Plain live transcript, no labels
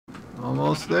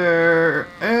Almost there.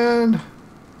 And...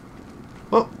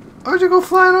 oh, why'd you go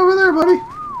flying over there, buddy?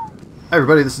 Hi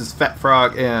everybody, this is Fat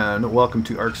Frog and welcome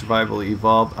to Ark Survival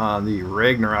Evolved on the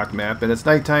Ragnarok map. And it's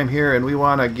nighttime here and we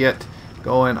want to get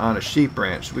going on a sheep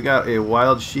ranch. We got a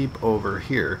wild sheep over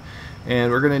here.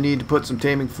 And we're going to need to put some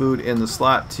taming food in the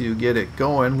slot to get it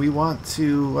going. We want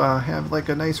to have like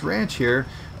a nice ranch here,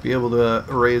 be able to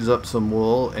raise up some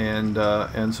wool,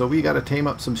 and so we got to tame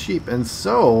up some sheep. And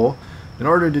so, in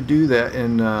order to do that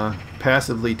and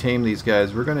passively tame these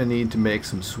guys, we're going to need to make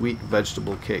some sweet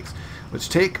vegetable cakes, which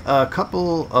take a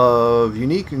couple of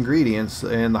unique ingredients,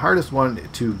 and the hardest one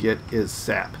to get is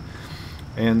sap.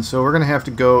 And so we're going to have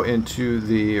to go into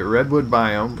the redwood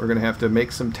biome. We're going to have to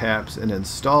make some taps and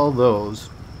install those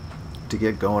to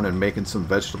get going and making some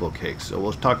vegetable cakes. So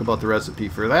we'll talk about the recipe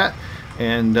for that,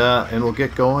 and we'll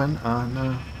get going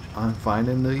on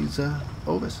finding these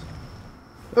Ovis.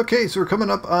 Okay, so we're coming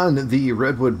up on the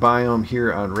redwood biome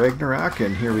here on Ragnarok,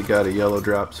 and here we got a yellow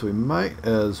drop, so we might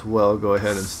as well go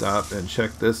ahead and stop and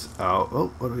check this out.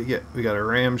 Oh, what do we get? We got a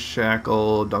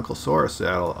ramshackle Dunkelsaurus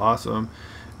saddle, awesome,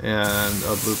 and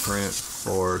a blueprint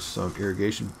for some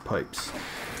irrigation pipes.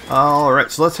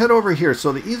 Alright, so let's head over here.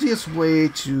 So the easiest way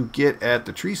to get at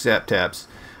the tree sap taps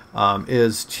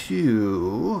is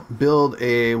to build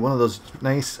one of those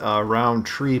nice round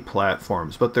tree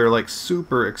platforms, but they're like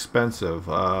super expensive.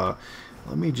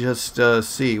 Let me just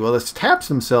see. Well, the taps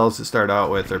themselves to start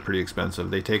out with are pretty expensive.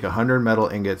 They take 100 metal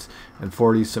ingots and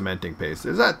 40 cementing paste.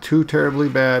 It's not too terribly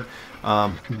bad,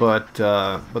 but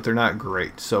they're not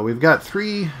great. So we've got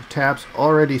 3 taps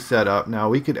already set up. Now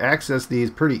we could access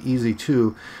these pretty easy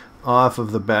too off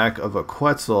of the back of a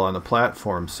Quetzal on the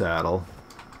platform saddle.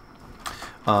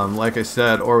 Like I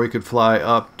said, or we could fly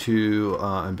up to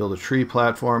and build a tree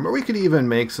platform, or we could even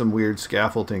make some weird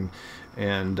scaffolding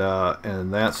and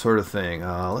that sort of thing.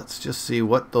 Let's just see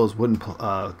what those wooden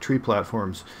tree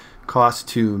platforms cost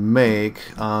to make.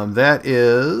 That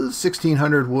is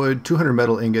 1,600 wood, 200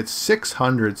 metal ingots,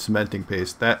 600 cementing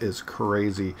paste. That is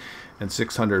crazy, and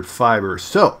 600 fiber.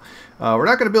 So we're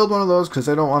not going to build one of those because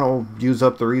I don't want to use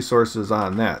up the resources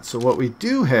on that. So what we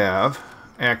do have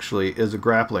actually is a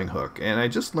grappling hook, and I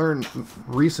just learned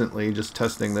recently, just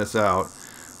testing this out,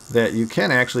 that you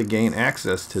can actually gain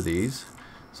access to these.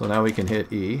 So now we can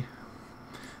hit E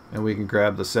and we can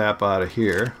grab the sap out of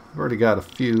here. We've already got a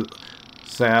few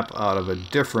sap out of a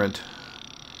different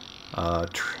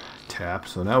tap,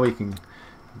 so now we can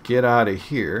get out of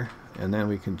here, and then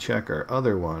we can check our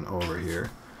other one over here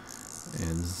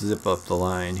and zip up the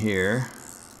line here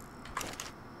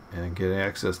and get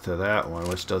access to that one,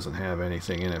 which doesn't have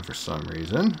anything in it for some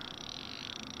reason.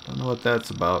 Don't know what that's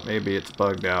about. Maybe it's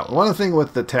bugged out. One thing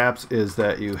with the taps is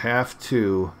that you have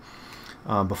to,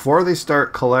 before they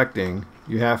start collecting,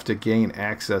 you have to gain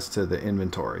access to the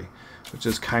inventory, which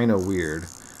is kind of weird.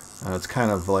 It's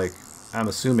kind of like, I'm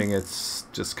assuming it's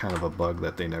just kind of a bug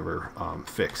that they never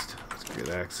fixed. Let's get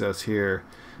access here,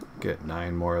 get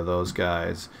 9 more of those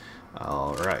guys.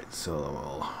 Alright, so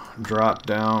we'll drop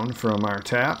down from our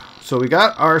tap. So we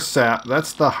got our sap.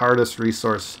 That's the hardest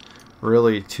resource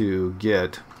really to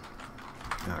get.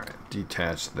 Alright,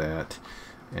 detach that.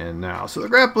 And now, so the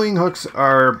grappling hooks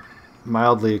are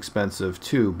mildly expensive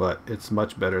too, but it's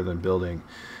much better than building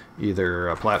either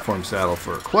a platform saddle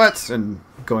for a Quetz and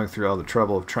going through all the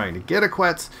trouble of trying to get a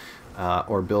Quetz,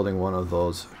 or building one of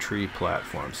those tree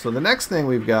platforms. So the next thing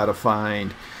we've got to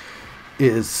find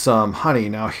is some honey.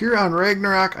 Now here on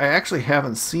Ragnarok, I actually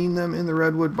haven't seen them in the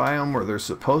redwood biome where they're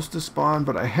supposed to spawn,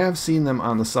 but I have seen them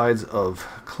on the sides of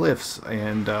cliffs,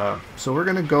 and so we're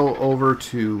going to go over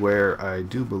to where I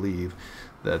do believe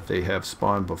that they have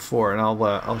spawned before, and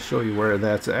I'll show you where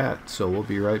that's at. So we'll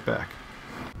be right back.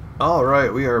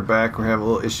 Alright, we are back. We're having a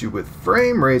little issue with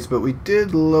frame rates, but we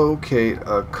did locate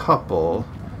a couple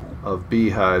of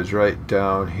beehives right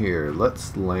down here.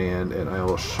 Let's land and I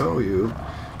will show you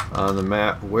on the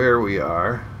map where we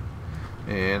are,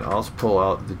 and I'll pull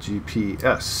out the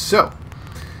GPS. So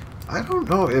I don't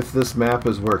know if this map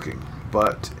is working,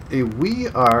 but we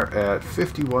are at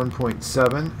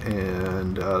 51.7,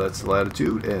 and that's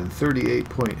latitude, and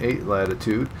 38.8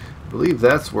 latitude. I believe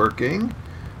that's working.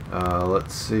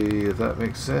 Let's see if that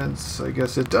makes sense. I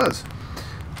guess it does.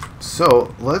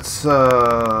 So let's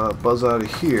buzz out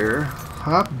of here,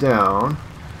 hop down.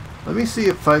 Let me see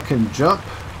if I can jump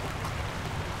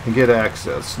and get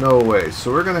access. No way.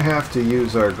 So we're going to have to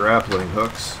use our grappling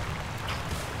hooks,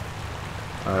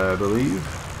 I believe.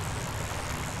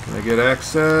 Can I get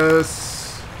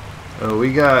access? Oh,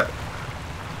 we got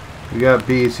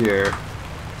bees here.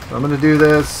 So I'm going to do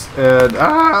this, and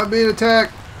I'm being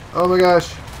attacked. Oh my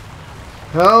gosh.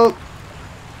 Help!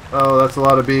 Oh, that's a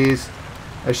lot of bees.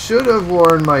 I should have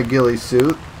worn my ghillie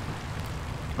suit.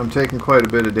 I'm taking quite a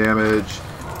bit of damage,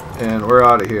 and we're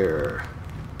out of here.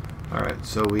 Alright,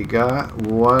 so we got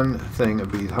one thing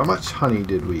of bees. How much honey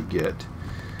did we get?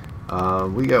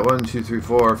 We got 1, 2, 3,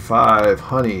 4, 5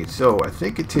 honey. So I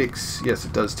think it takes, yes,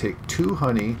 it does take 2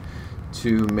 honey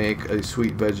to make a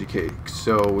sweet veggie cake.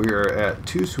 So we are at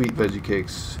 2 sweet veggie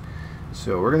cakes.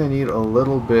 So we're going to need a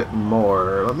little bit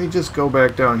more. Let me just go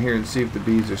back down here and see if the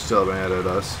bees are still mad at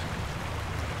us.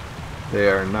 They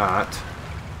are not.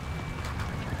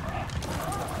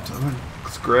 So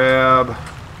let's grab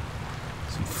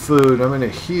some food. I'm going to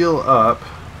heal up.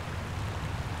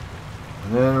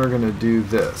 And then we're going to do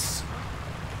this.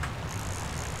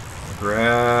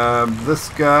 Grab this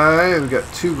guy. We've got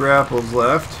 2 grapples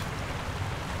left.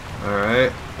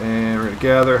 Alright. And we're going to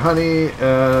gather honey.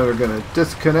 And we're going to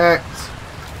disconnect.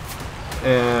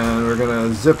 And we're going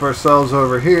to zip ourselves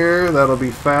over here. That'll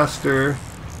be faster.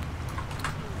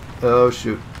 Oh,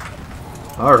 shoot.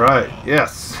 Alright.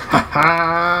 Yes.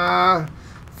 Haha.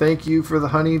 Thank you for the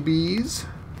honeybees.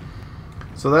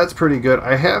 So that's pretty good.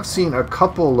 I have seen a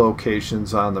couple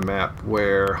locations on the map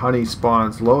where honey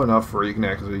spawns low enough where you can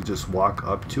actually just walk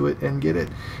up to it and get it.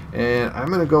 And I'm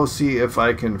going to go see if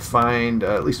I can find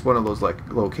at least one of those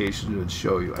like locations and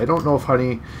show you. I don't know if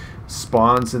honey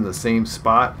spawns in the same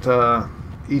spot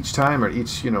each time or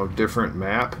each, different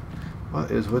map.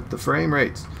 What is with the frame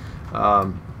rates?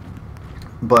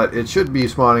 But it should be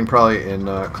spawning probably in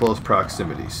close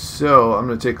proximity. So I'm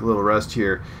going to take a little rest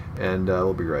here and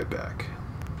we'll be right back.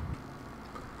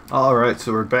 Alright,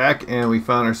 so we're back and we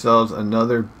found ourselves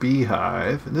another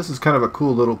beehive. And this is kind of a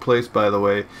cool little place, by the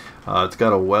way. It's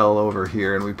got a well over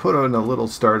here, and we put in a little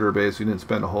starter base. We didn't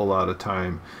spend a whole lot of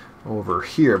time over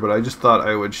here, but I just thought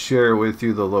I would share with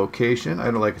you the location.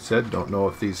 Like I said, don't know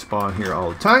if these spawn here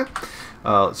all the time.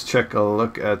 Let's check a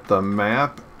look at the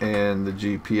map and the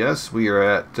GPS. We are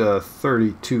at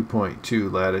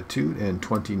 32.2 latitude and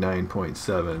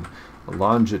 29.7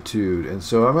 longitude, and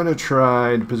so I'm going to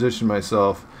try to position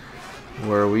myself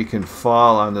where we can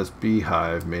fall on this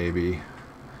beehive maybe,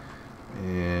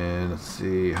 and let's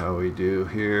see how we do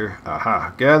here.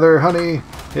 Aha, gather honey,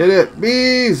 hit it,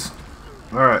 bees.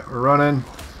 Alright, we're running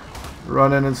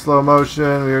in slow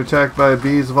motion. We are attacked by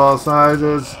bees of all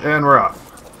sizes, and we're off.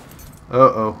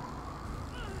 Uh-oh,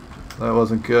 that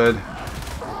wasn't good.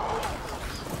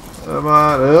 Come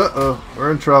on. Uh-oh,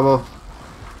 we're in trouble.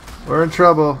 We're in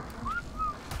trouble.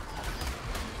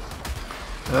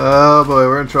 Oh boy,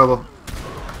 we're in trouble.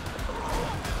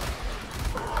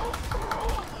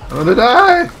 I'm gonna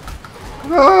die!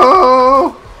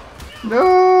 No!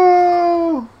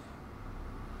 No!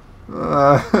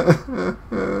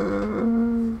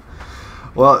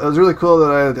 Well, it was really cool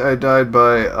that I died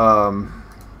by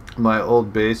my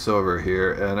old base over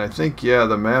here, and I think, yeah,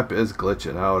 the map is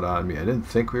glitching out on me. I didn't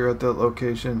think we were at that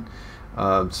location,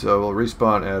 so we'll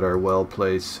respawn at our well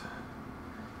place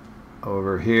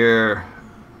over here.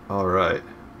 Alright,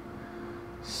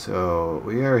 so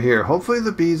we are here. Hopefully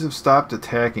the bees have stopped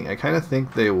attacking. I kind of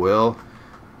think they will.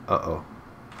 Uh-oh.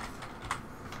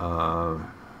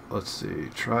 Let's see.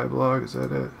 Tribe log, is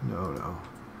that it? No.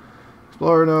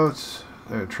 Explorer notes.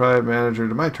 There, tribe manager.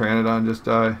 Did my Pteranodon just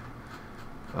die?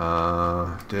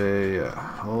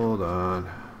 Hold on.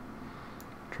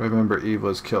 Tribe member Eve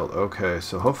was killed. Okay,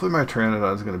 so hopefully my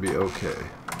Pteranodon is going to be okay.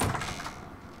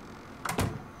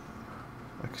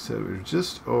 Like I said, we're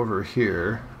just over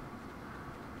here.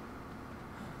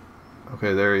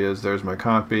 Okay, there he is. There's my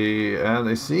compy, and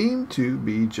they seem to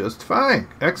be just fine.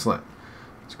 Excellent.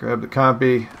 Let's grab the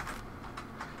compy.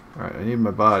 Alright, I need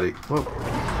my body. Whoa.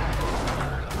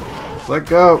 Let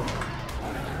go.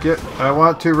 I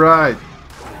want to ride.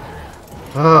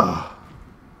 Ugh.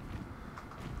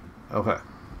 Okay,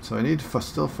 so I need to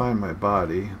still find my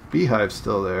body. Beehive's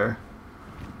still there.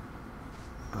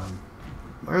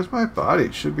 Where's my body?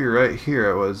 It should be right here.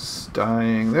 I was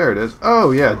dying. There it is.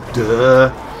 Oh, yeah.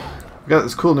 Duh. We've got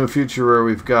this cool new feature where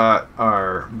we've got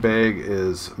our bag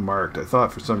is marked. I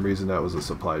thought for some reason that was a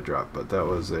supply drop, but that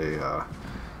was a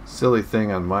silly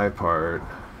thing on my part.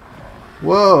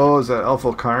 Whoa, is that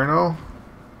Alpha Carno?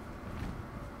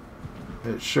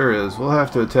 It sure is. We'll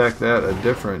have to attack that a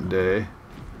different day.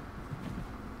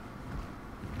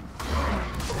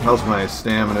 How's my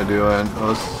stamina doing?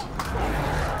 Oh,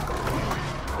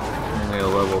 only a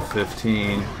level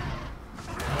 15.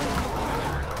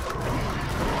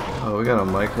 Oh, we got a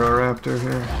Microraptor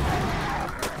here.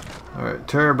 Alright,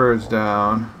 Terror Bird's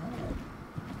down.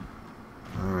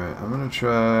 Alright, I'm gonna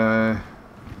try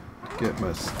to get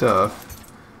my stuff.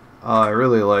 I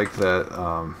really like that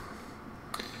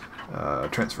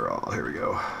transfer all. Here we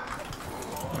go.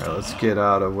 Alright, let's get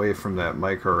out away from that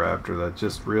Microraptor that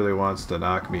just really wants to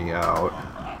knock me out.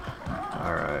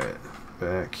 Alright,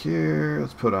 back here.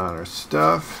 Let's put on our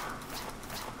stuff.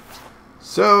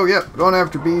 So, yep, going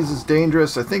after bees is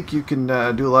dangerous. I think you can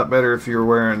do a lot better if you're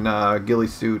wearing a ghillie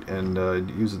suit and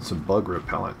using some bug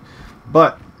repellent.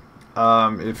 But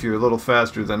if you're a little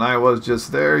faster than I was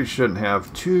just there, you shouldn't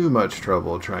have too much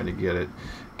trouble trying to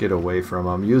get away from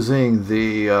them. Using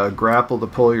the grapple to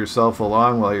pull yourself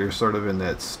along while you're sort of in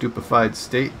that stupefied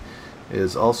state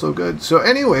is also good. So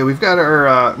anyway, we've got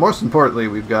our, most importantly,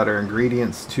 we've got our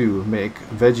ingredients to make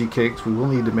veggie cakes. We will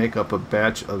need to make up a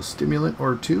batch of stimulant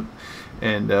or two,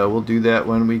 and we'll do that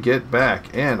when we get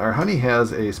back. And our honey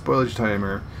has a spoilage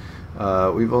timer.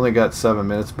 We've only got 7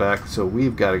 minutes back, so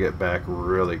we've got to get back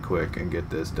really quick and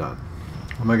get this done.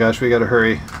 Oh my gosh, we got to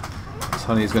hurry. This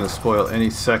honey's going to spoil any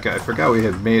second. I forgot we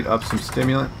had made up some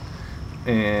stimulant.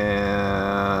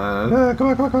 And come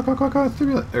on,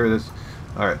 stimulant. There it is.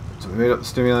 Alright, so we made up the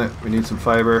stimulant. We need some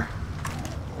fiber.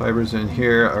 Fiber's in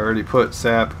here. I already put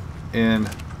sap in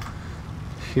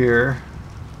here.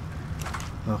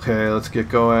 Okay, let's get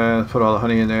going. Put all the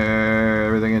honey in there,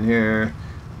 everything in here.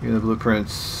 Give the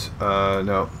blueprints.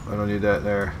 No, I don't need that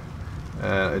there.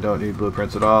 I don't need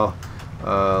blueprints at all.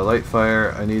 Light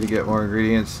fire. I need to get more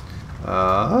ingredients.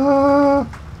 Let's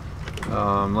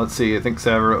see. I think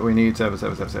Savarut we need.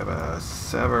 Savarut.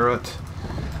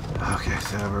 Okay,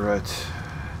 Savarut.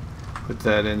 Put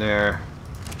that in there.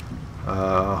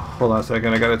 Hold on a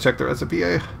second. I gotta check the recipe.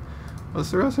 What's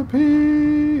the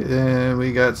recipe? And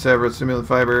we got Savarut, stimulant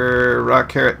fiber, rock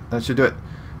carrot. That should do it.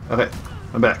 Okay,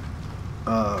 I'm back.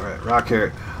 Alright, rock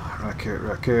carrot. Rock carrot,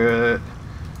 rock carrot.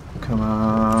 Come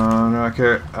on, rock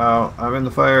carrot. Ow, I'm in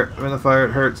the fire. I'm in the fire.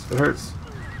 It hurts. It hurts.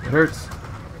 It hurts.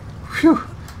 Phew.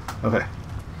 Okay.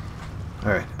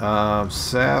 Alright,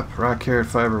 sap, rock carrot,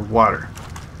 fiber, water.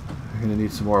 I'm gonna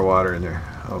need some more water in there.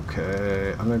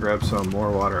 Okay, I'm gonna grab some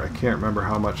more water. I can't remember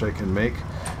how much I can make,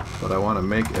 but I want to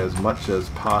make as much as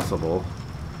possible.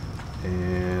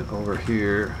 And over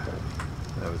here,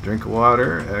 I have a drink of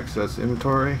water, access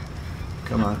inventory.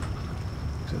 Come on.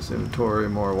 Access inventory,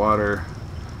 more water,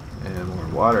 and more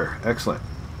water. Excellent.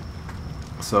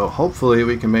 So hopefully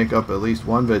we can make up at least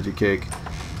one veggie cake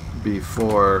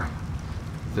before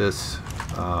this.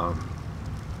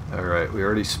 Alright, we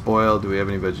already spoiled. Do we have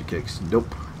any veggie cakes?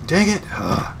 Nope. Dang it!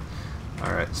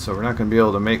 Alright, so we're not going to be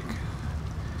able to make...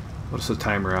 What's the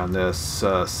timer on this?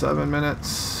 7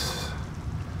 minutes.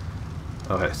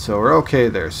 Okay, so we're okay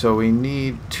there. So we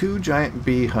need 2 giant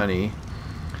bee honey.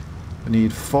 We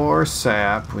need 4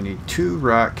 sap. We need 2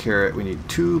 rock carrot. We need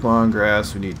 2 long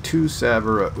grass. We need 2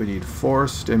 savarut. We need 4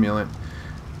 stimulant.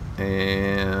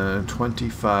 And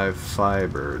 25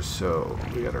 fibers. So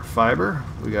we got our fiber.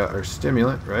 We got our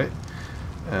stimulant, right?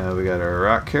 We got our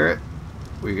rock carrot.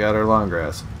 We got our long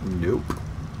grass. Nope.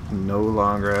 No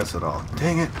long grass at all.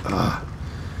 Dang it. Alright,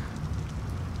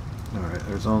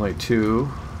 there's only 2.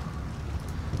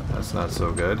 That's not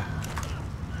so good.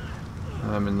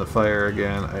 I'm in the fire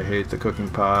again. I hate the cooking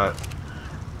pot.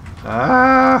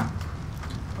 Ah!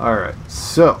 Alright,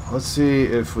 so let's see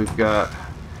if we've got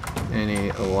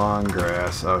any long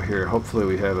grass out here. Hopefully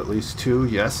we have at least 2.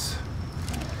 Yes.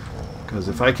 Because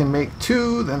if I can make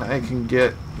 2, then I can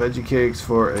get veggie cakes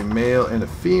for a male and a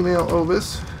female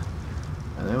Ovis.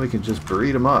 And then we can just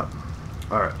breed them up.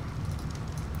 Alright.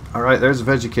 Alright, there's a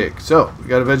veggie cake. So, we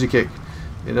got a veggie cake.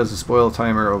 It has a spoil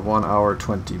timer of 1 hour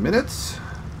 20 minutes.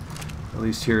 At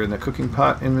least here in the cooking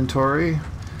pot inventory.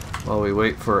 While we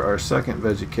wait for our second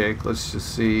veggie cake, let's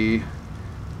just see.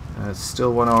 It's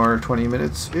still 1 hour 20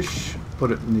 minutes-ish.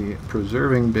 Put it in the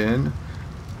preserving bin.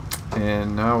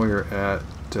 And now we're at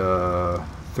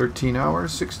 13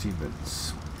 hours 16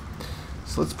 minutes.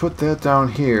 So let's put that down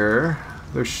here.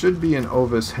 There should be an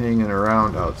Ovis hanging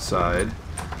around outside.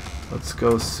 Let's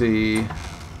go see.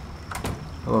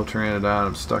 Hello Pteranodon,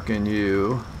 I'm stuck in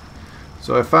you.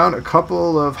 So I found a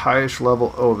couple of highish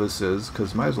level Ovises,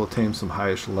 because might as well tame some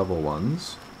highish level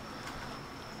ones.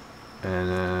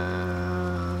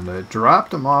 And I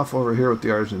dropped them off over here with the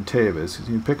Argentavis, because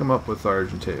you can pick them up with the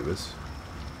Argentavis.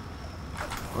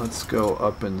 Let's go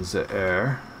up in the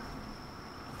air.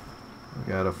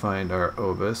 We gotta find our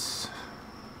Ovis.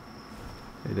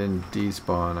 They didn't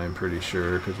despawn, I'm pretty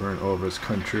sure, because we're in Ovis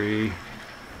country.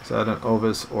 Is that an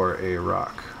Ovis or a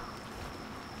rock?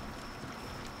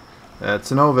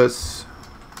 That's an Ovis.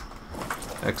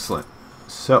 Excellent.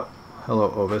 So,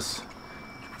 hello Ovis.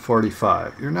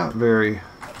 45. You're not very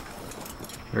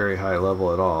high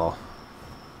level at all.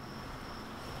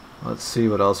 Let's see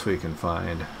what else we can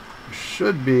find. There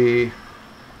should be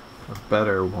a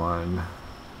better one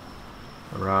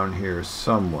around here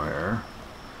somewhere.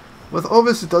 With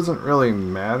Ovis, it doesn't really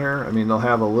matter. I mean, they'll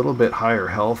have a little bit higher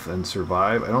health and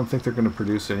survive. I don't think they're going to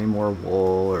produce any more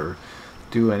wool or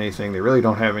do anything. They really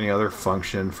don't have any other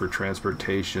function for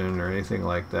transportation or anything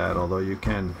like that, although you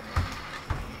can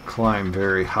climb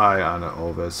very high on an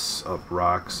Ovis, up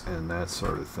rocks and that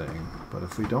sort of thing. But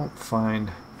if we don't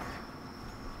find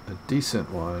a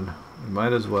decent one, we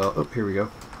might as well... Oh, here we go.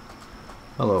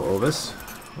 Hello, Ovis.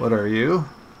 What are you?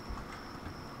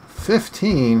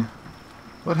 15?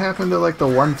 What happened to like the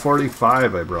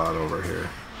 145 I brought over here?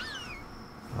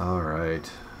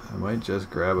 Alright. I might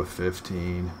just grab a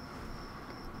 15.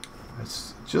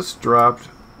 It's just dropped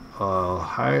a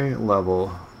high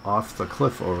level off the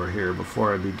cliff over here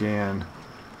before I began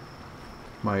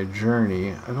my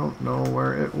journey. I don't know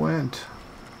where it went.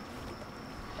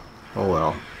 Oh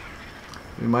well.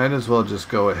 We might as well just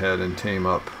go ahead and tame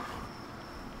up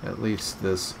at least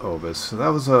this Ovis. So that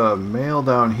was a male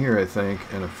down here, I think,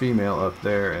 and a female up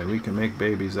there, and we can make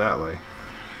babies that way.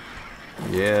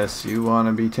 Yes, you want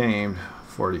to be tamed.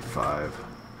 45.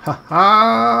 Ha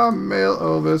ha! Male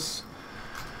Ovis.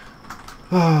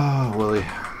 Ah, Willie.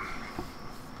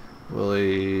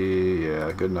 Willie,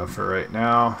 yeah, good enough for right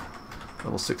now.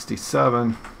 Level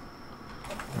 67.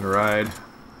 Gonna ride.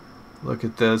 Look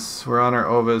at this. We're on our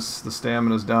Ovis. The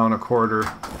stamina's down a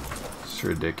quarter. It's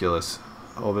ridiculous.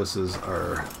 Ovises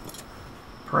are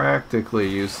practically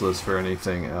useless for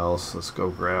anything else. Let's go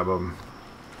grab them.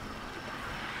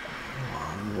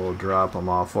 We'll drop them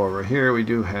off over here. We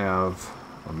do have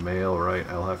a male, right?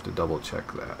 I'll have to double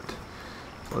check that.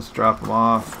 Let's drop them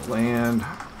off. Land.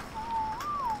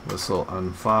 Whistle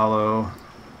unfollow.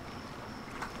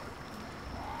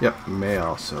 Yep,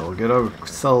 male. So we'll get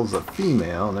ourselves a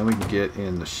female, and then we can get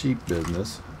in the sheep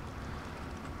business.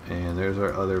 And there's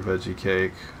our other veggie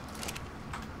cake.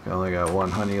 We only got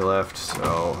one honey left,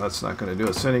 so that's not going to do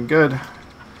us any good.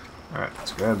 Alright,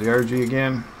 let's grab the RG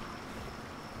again.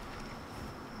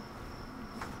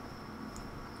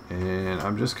 And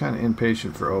I'm just kind of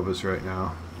impatient for Ovis right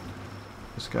now.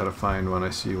 Just got to find one.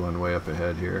 I see one way up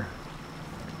ahead here.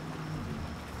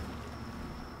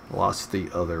 Lost the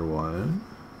other one.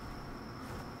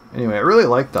 Anyway, I really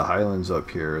like the highlands up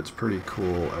here. It's pretty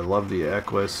cool. I love the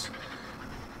Equus.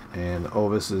 And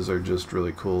Ovises are just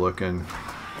really cool looking.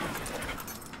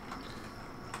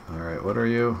 Alright, what are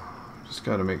you? Just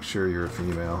got to make sure you're a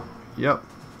female. Yep.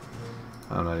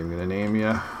 I'm not even going to name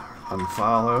you.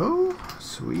 Unfollow.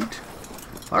 Sweet.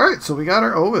 Alright, so we got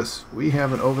our Ovis. We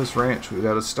have an Ovis ranch. We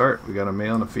got to start. We got a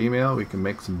male and a female. We can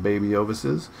make some baby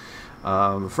Ovises.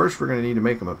 First, we're going to need to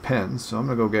make them a pen, so I'm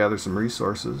going to go gather some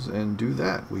resources and do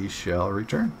that. We shall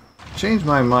return. Changed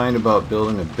my mind about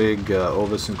building a big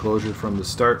Ovis enclosure from the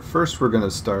start. First, we're going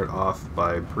to start off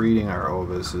by breeding our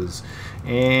Ovises,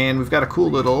 and we've got a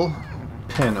cool little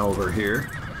pen over here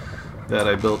that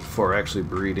I built for actually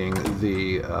breeding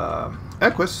the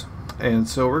Equus. And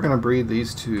so we're going to breed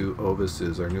these two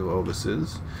Ovises, our new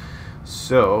Ovises.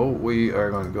 So we are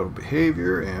going to go to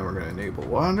behavior, and we're going to enable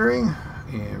wandering,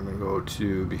 and we're going to go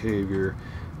to behavior,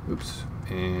 oops,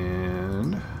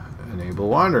 and enable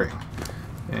wandering.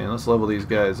 And let's level these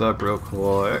guys up real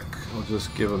quick. We'll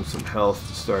just give them some health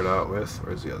to start out with.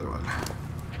 Where's the other one?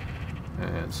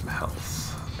 And some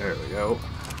health. There we go.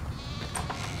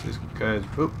 These guys,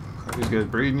 oop, are these guys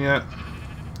breeding yet?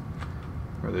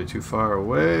 Are they too far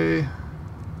away?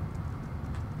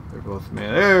 They're both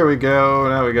man. There we go.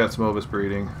 Now we got some Ovis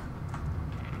breeding.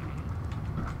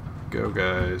 Go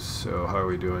guys. So how are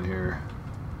we doing here?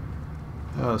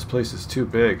 Oh, this place is too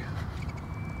big.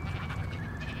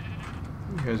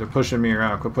 You guys are pushing me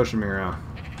around. Quit pushing me around.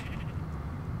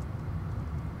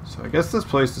 So I guess this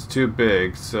place is too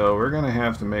big, so we're going to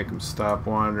have to make them stop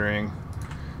wandering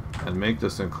and make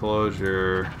this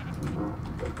enclosure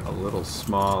a little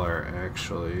smaller,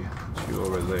 actually. Put you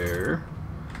over there.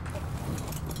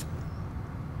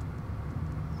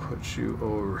 Put you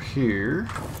over here.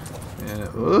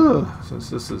 And since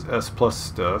this is S plus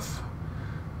stuff,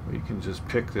 we can just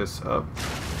pick this up.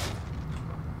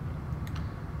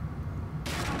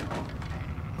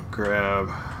 Grab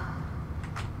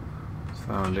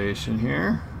foundation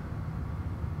here.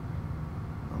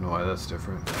 I don't know why that's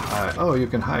different. Hide. Oh, you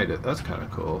can hide it. That's kind of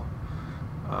cool.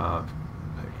 Pick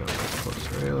up this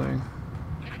close railing.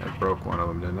 I broke one of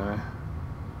them, didn't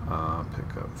I?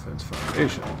 Pick up fence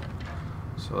foundation.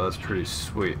 So that's pretty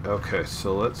sweet. Okay,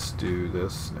 so let's do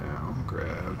this now.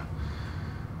 Grab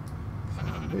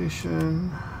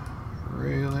foundation,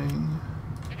 railing.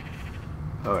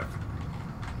 Alright.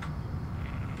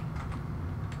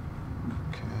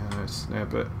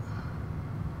 Snap it.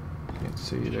 Can't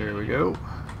see. There we go.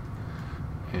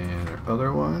 And our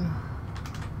other one.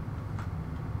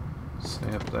 Snap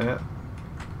snap that.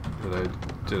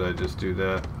 Did I just do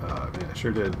that? Yeah, I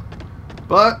sure did.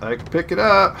 But I can pick it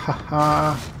up.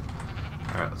 Haha.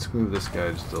 Alright, let's move this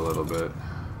guy just a little bit.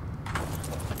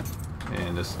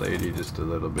 And this lady just a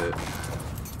little bit.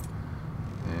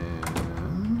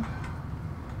 And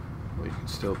we can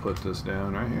still put this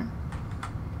down right here.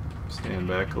 Stand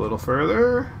back a little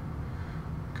further.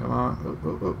 Come on. Oop,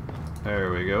 oop, oop.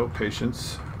 There we go.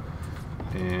 Patience.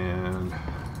 And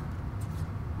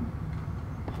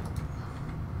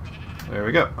there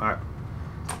we go. Alright.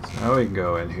 So now we can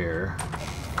go in here.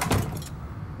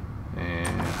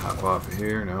 And hop off of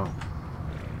here. No.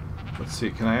 Let's see.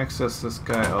 Can I access this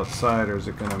guy outside, or is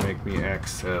it going to make me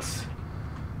access?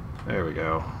 There we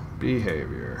go.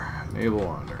 Behavior. Enable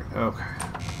wandering. Okay.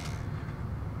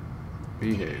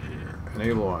 Behavior.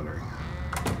 Enable wandering.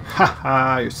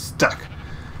 Haha, you're stuck.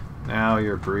 Now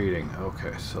you're breeding.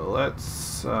 Okay, so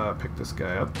let's pick this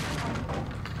guy up.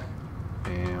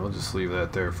 And we'll just leave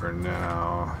that there for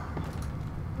now.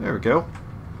 There we go.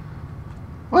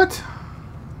 What?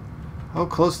 How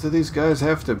close do these guys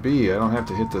have to be? I don't have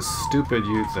to hit the stupid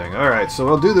U thing. Alright, so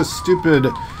I'll do this stupid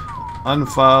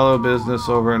unfollow business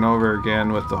over and over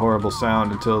again with the horrible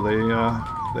sound until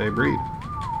they breed.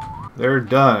 They're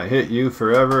done. I hit U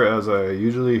forever, as I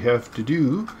usually have to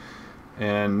do.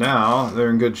 And now they're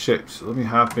in good shape. So let me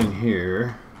hop in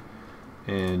here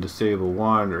and disable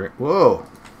wandering. Whoa!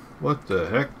 What the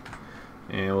heck?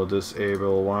 And we'll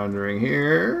disable wandering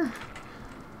here.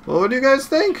 Well, what do you guys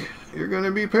think? You're going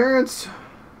to be parents.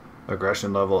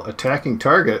 Aggression level. Attacking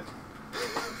target.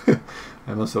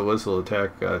 I must have whistle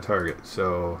attack target.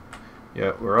 So,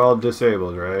 yeah, we're all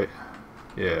disabled, right?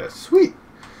 Yeah, sweet.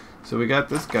 So we got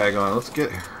this guy going. Let's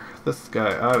get this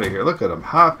guy out of here. Look at him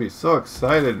hop. He's so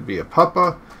excited to be a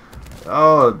puppa.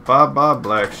 Oh, Baba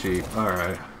Black Sheep.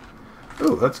 Alright.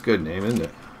 Ooh, that's a good name, isn't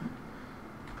it?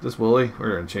 Is this Wooly?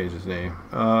 We're going to change his name.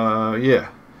 Yeah.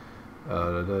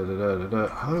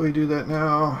 How do we do that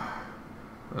now?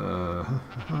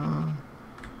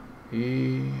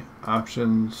 E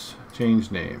options,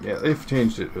 change name. Yeah, they've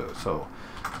changed it. So,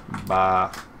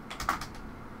 Baba.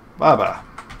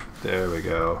 There we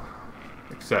go.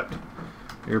 Accept.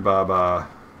 You're Baba.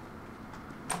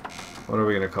 What are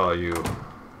we going to call you?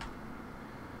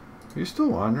 Are you still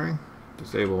wandering?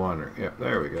 Disable wandering. Yep,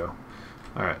 there we go.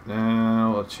 Alright,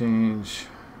 now we'll change.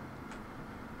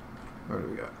 What do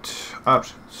we got?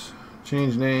 Options.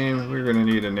 Change name. We're going to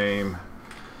need a name.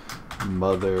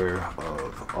 Mother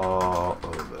of all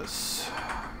Ovis.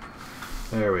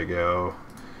 There we go.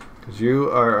 Because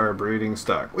you are our breeding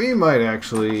stock. We might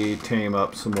actually tame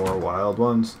up some more wild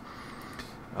ones.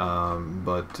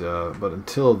 But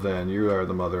until then, you are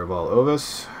the mother of all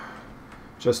Ovis.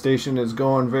 Gestation is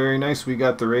going very nice. We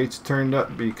got the rates turned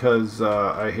up because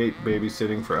I hate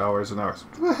babysitting for hours and hours.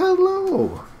 Well,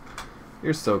 hello.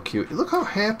 You're so cute. Look how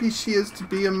happy she is to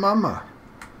be a mama.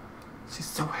 She's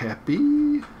so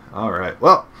happy. Alright,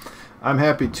 well, I'm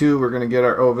happy too. We're going to get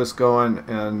our Ovis going,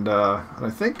 and I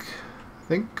think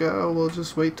we'll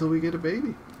just wait till we get a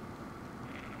baby.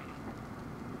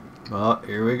 Well,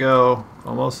 here we go.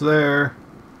 Almost there.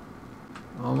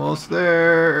 Almost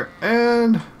there.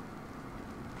 And...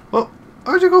 oh,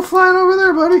 why'd you go flying over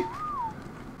there, buddy?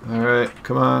 Alright,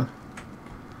 come on.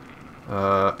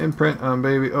 Imprint on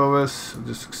baby Ovis.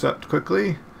 Just accept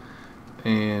quickly.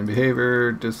 And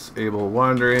behavior, disable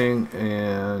wandering,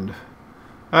 and...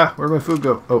 ah, where'd my food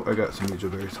go? Oh, I got some Mujo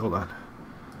berries. Hold on.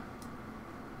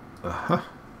 Uh-huh.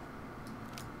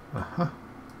 Uh-huh.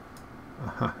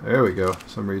 Uh-huh. There we go. For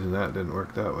some reason that didn't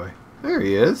work that way. There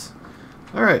he is.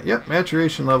 Alright, yep,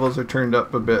 maturation levels are turned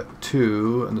up a bit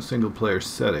too in the single player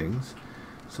settings.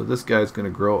 So this guy's going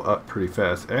to grow up pretty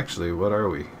fast. Actually, what are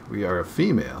we? We are a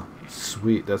female.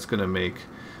 Sweet, that's going to make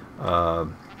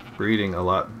breeding a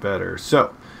lot better.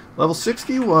 So, level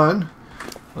 61.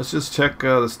 Let's just check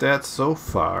the stats so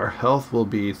far. Health will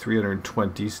be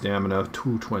 320, stamina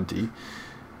 220.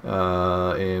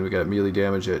 And we got melee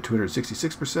damage at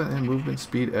 266% and movement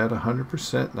speed at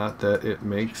 100%. Not that it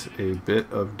makes a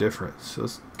bit of difference. So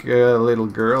this little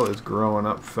girl is growing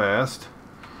up fast.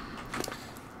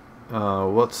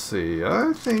 Let's see.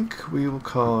 I think we will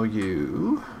call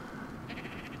you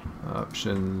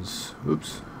options.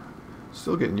 Oops.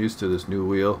 Still getting used to this new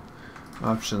wheel.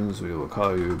 Options. We will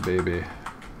call you baby.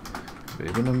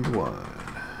 Baby number 1.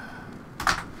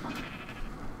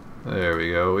 There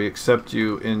we go. We accept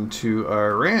you into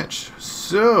our ranch.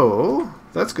 So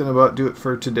that's going to about do it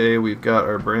for today. We've got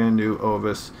our brand new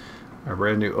Ovis,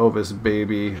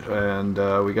 baby,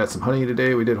 and we got some honey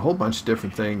today. We did a whole bunch of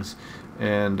different things,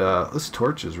 And this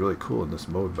torch is really cool in this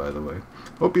mode, by the way.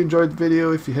 Hope you enjoyed the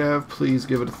video. If you have, please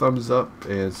give it a thumbs up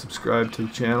and subscribe to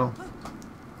the channel.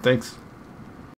 Thanks.